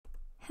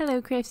Hello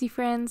crafty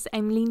friends,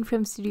 I'm Lynn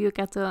from Studio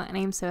Kato and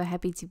I'm so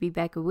happy to be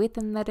back with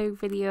another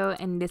video,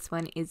 and this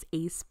one is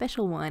a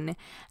special one.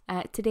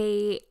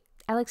 Today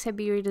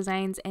Syberia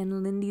Designs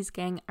and Lindy's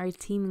gang are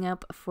teaming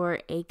up for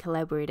a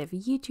collaborative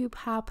YouTube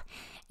hop,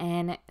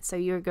 and so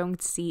you're going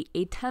to see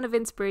a ton of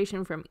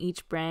inspiration from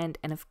each brand,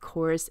 and of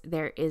course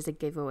there is a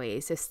giveaway,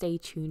 so stay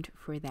tuned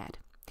for that.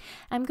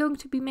 I'm going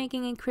to be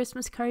making a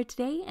Christmas card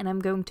today, and I'm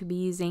going to be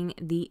using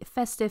the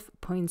Festive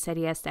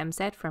Poinsettia stem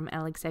set from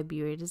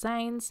Syberia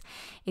Designs.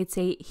 It's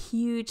a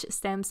huge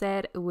stem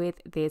set with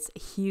this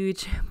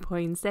huge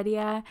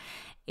poinsettia.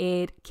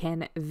 It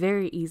can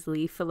very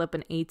easily fill up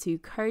an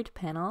A2 card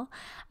panel.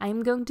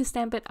 I'm going to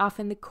stamp it off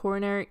in the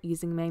corner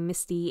using my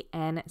Misti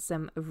and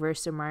some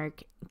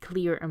Versamark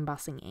clear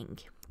embossing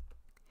ink.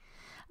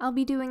 I'll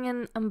be doing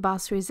an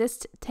emboss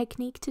resist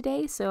technique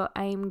today, so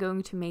I'm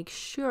going to make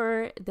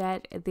sure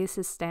that this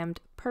is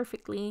stamped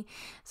perfectly.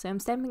 So I'm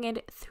stamping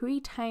it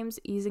 3 times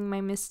using my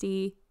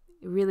Misti,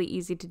 really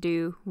easy to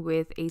do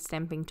with a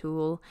stamping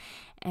tool.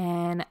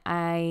 And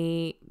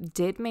I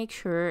did make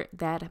sure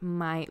that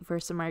my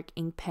Versamark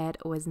ink pad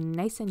was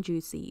nice and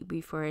juicy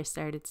before I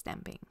started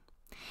stamping.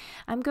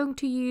 I'm going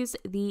to use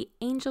the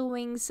Angel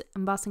Wings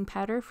embossing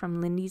powder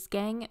from Lindy's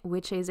gang,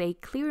 which is a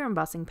clear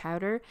embossing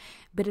powder,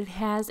 but it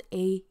has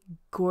a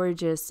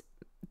gorgeous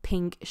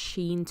pink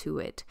sheen to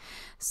it.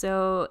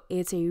 So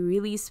it's a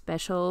really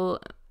special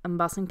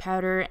embossing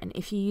powder, and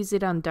if you use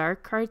it on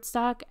dark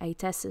cardstock, I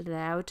tested it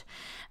out,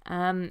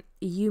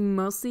 you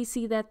mostly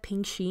see that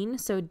pink sheen,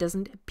 so it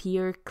doesn't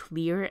appear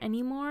clear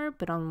anymore,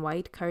 but on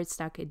white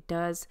cardstock it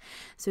does.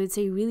 So it's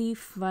a really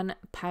fun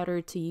powder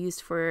to use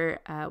for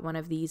one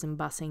of these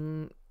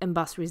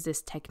emboss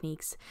resist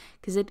techniques,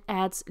 because it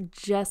adds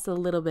just a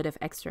little bit of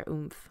extra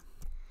oomph.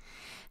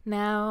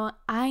 Now,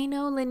 I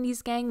know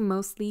Lindy's gang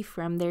mostly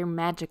from their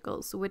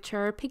magicals, which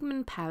are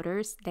pigment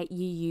powders that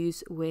you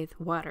use with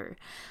water.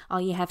 All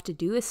you have to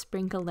do is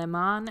sprinkle them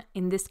on.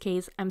 In this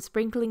case, I'm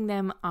sprinkling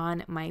them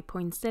on my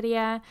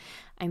poinsettia.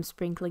 I'm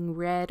sprinkling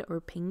red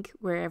or pink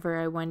wherever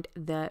I want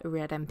the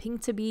red and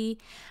pink to be,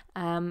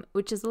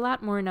 which is a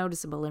lot more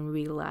noticeable in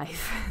real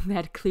life.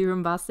 That clear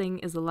embossing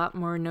is a lot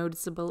more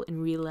noticeable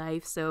in real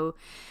life, so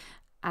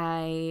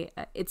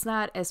it's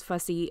not as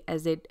fussy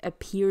as it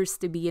appears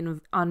to be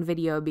on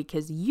video,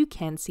 because you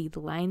can't see the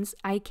lines,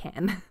 I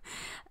can.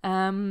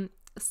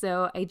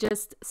 So I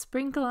just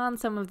sprinkle on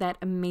some of that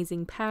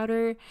amazing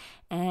powder,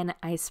 and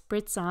I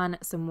spritz on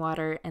some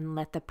water and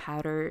let the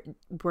powder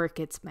work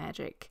its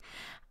magic.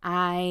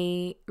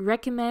 I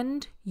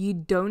recommend you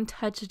don't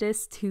touch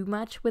this too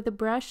much with a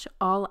brush.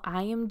 All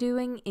I am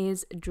doing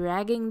is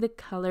dragging the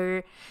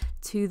color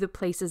to the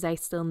places I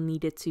still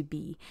need it to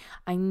be.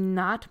 I'm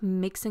not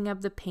mixing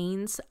up the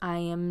paints. I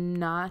am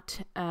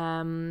not,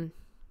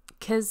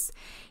 because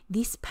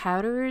these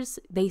powders,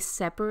 they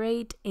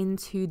separate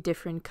into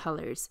different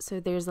colors.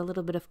 So there's a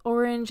little bit of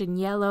orange and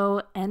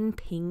yellow and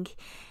pink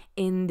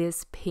in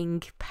this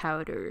pink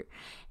powder,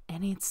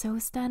 and it's so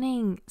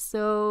stunning.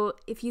 So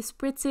if you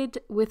spritz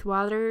it with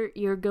water,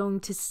 you're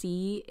going to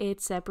see it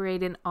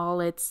separate in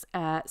all its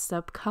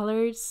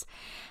subcolors.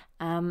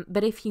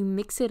 But if you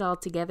mix it all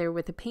together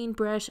with a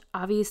paintbrush,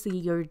 obviously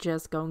you're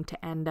just going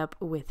to end up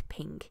with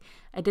pink.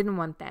 I didn't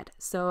want that,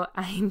 so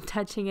I'm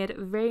touching it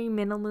very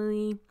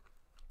minimally,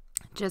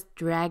 just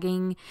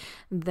dragging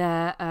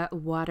the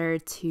water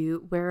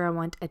to where I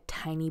want a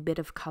tiny bit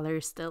of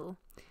color still.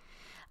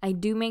 I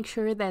do make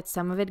sure that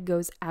some of it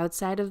goes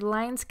outside of the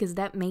lines, because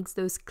that makes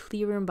those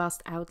clear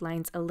embossed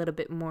outlines a little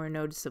bit more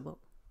noticeable.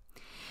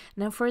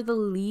 Now for the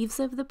leaves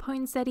of the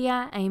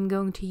poinsettia, I am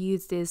going to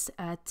use this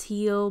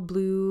teal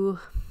blue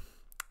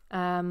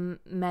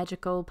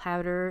magical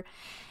powder,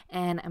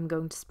 and I'm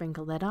going to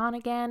sprinkle that on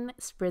again,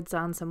 spritz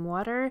on some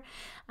water.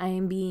 I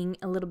am being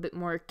a little bit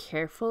more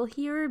careful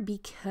here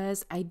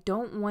because I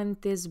don't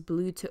want this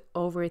blue to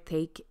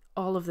overtake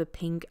all of the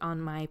pink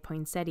on my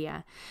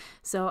poinsettia.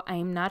 So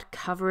I'm not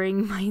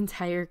covering my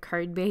entire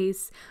card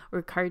base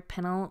or card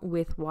panel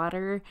with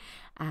water.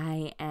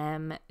 I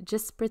am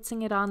just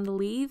spritzing it on the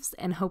leaves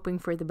and hoping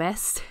for the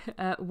best.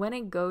 When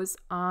it goes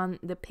on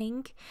the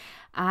pink,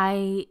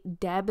 I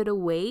dab it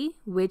away,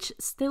 which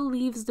still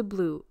leaves the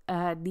blue.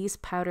 These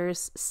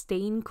powders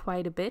stain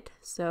quite a bit,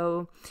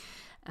 so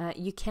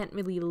you can't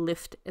really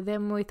lift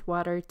them with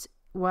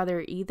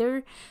water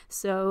either.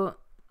 So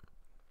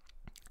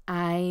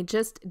I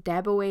just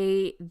dab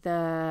away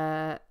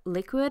the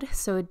liquid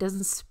so it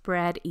doesn't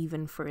spread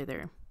even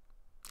further,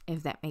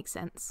 if that makes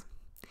sense.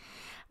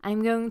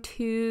 I'm going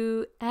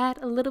to add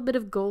a little bit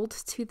of gold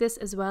to this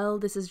as well.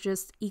 This is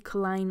just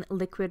Ecoline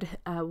liquid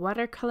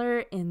watercolor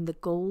in the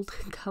gold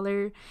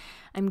color.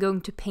 I'm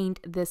going to paint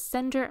the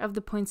center of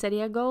the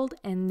poinsettia gold,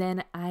 and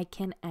then I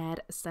can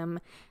add some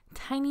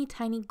tiny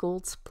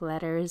gold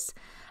splatters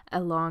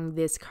along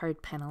this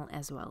card panel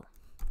as well.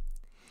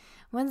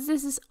 Once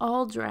this is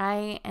all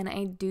dry, and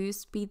I do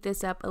speed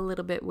this up a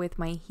little bit with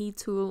my heat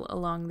tool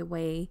along the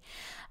way,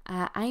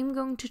 I'm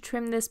going to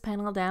trim this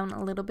panel down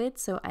a little bit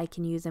so I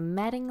can use a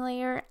matting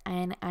layer,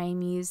 and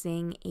I'm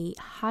using a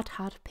hot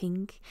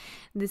pink.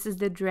 This is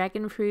the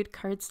dragon fruit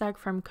cardstock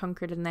from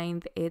Conquer the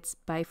Ninth. It's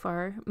by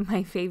far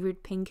my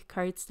favorite pink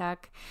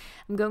cardstock.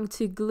 I'm going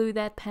to glue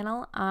that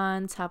panel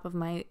on top of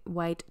my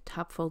white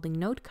top folding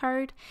note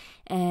card,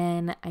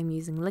 and I'm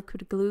using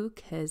liquid glue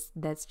because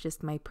that's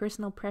just my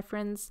personal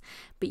preference,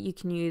 but you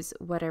can use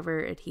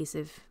whatever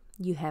adhesive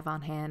you have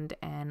on hand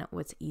and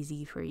what's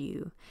easy for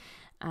you.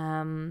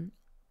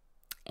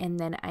 And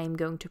then I'm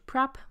going to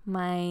prop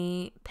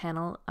my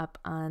panel up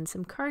on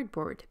some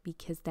cardboard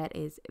because that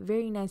is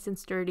very nice and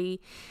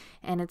sturdy,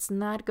 and it's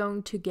not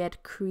going to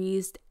get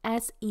creased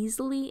as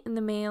easily in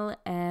the mail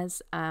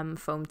as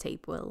foam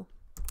tape will.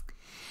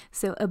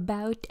 So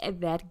about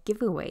that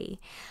giveaway,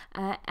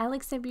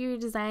 Syberia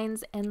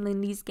Designs and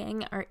Lindy's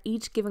gang are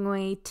each giving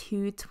away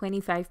 2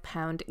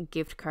 25-pound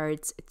gift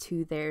cards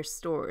to their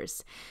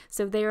stores.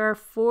 So there are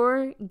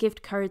 4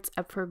 gift cards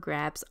up for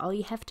grabs. All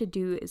you have to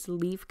do is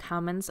leave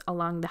comments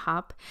along the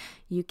hop.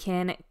 You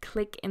can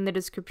click in the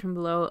description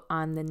below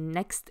on the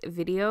next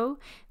video.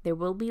 There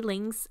will be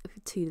links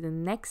to the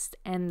next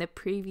and the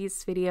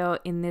previous video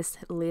in this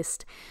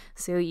list,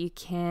 so you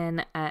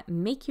can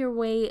make your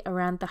way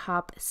around the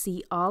hop,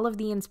 see all of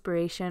the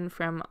inspiration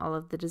from all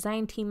of the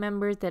design team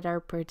members that are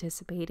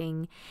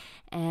participating,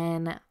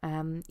 and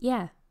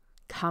yeah,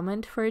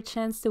 comment for a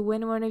chance to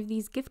win one of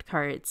these gift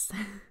cards.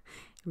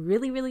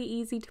 Really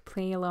easy to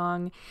play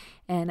along,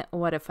 and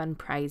what a fun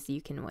prize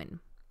you can win.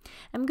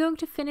 I'm going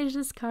to finish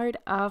this card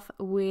off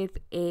with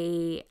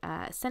a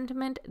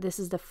sentiment. This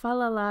is the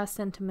Falala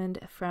sentiment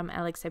from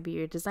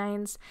Syberia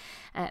Designs.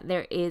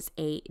 There is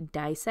a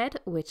die set,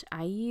 which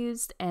I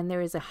used, and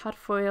there is a hot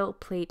foil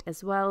plate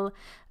as well.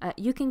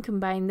 You can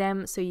combine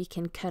them so you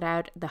can cut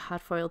out the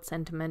hot foiled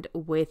sentiment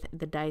with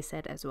the die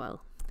set as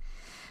well.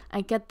 I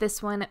got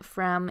this one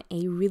from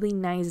a really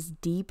nice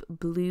deep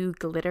blue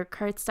glitter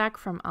cardstock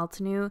from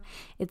Altenew.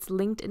 It's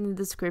linked in the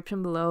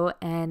description below,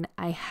 and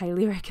I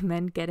highly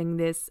recommend getting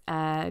this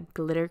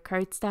glitter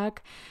cardstock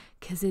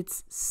because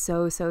it's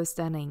so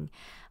stunning.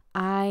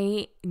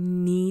 I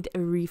need a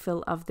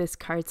refill of this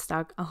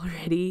cardstock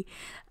already.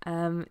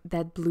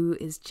 That blue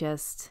is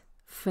just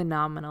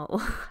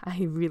phenomenal.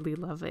 I really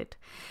love it.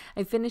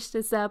 I finished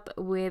this up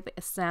with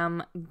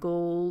some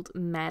gold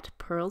matte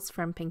pearls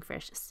from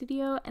Pinkfresh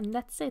Studio, and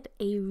that's it.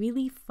 A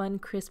really fun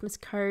Christmas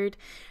card,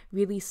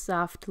 really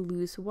soft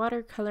loose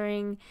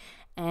watercoloring,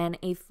 and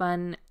a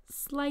fun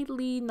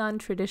slightly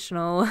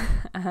non-traditional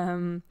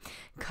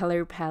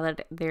color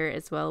palette there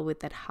as well with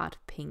that hot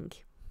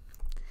pink.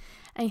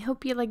 I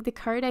hope you liked the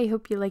card. I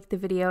hope you liked the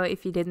video.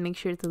 If you did, make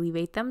sure to leave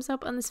a thumbs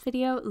up on this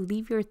video.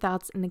 Leave your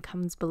thoughts in the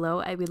comments below.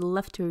 I would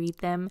love to read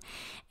them.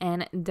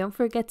 And don't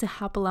forget to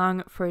hop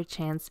along for a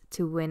chance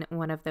to win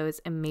one of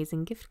those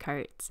amazing gift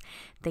cards.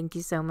 Thank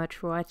you so much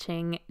for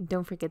watching.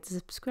 Don't forget to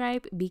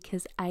subscribe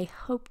because I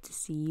hope to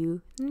see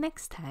you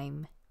next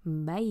time.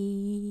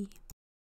 Bye!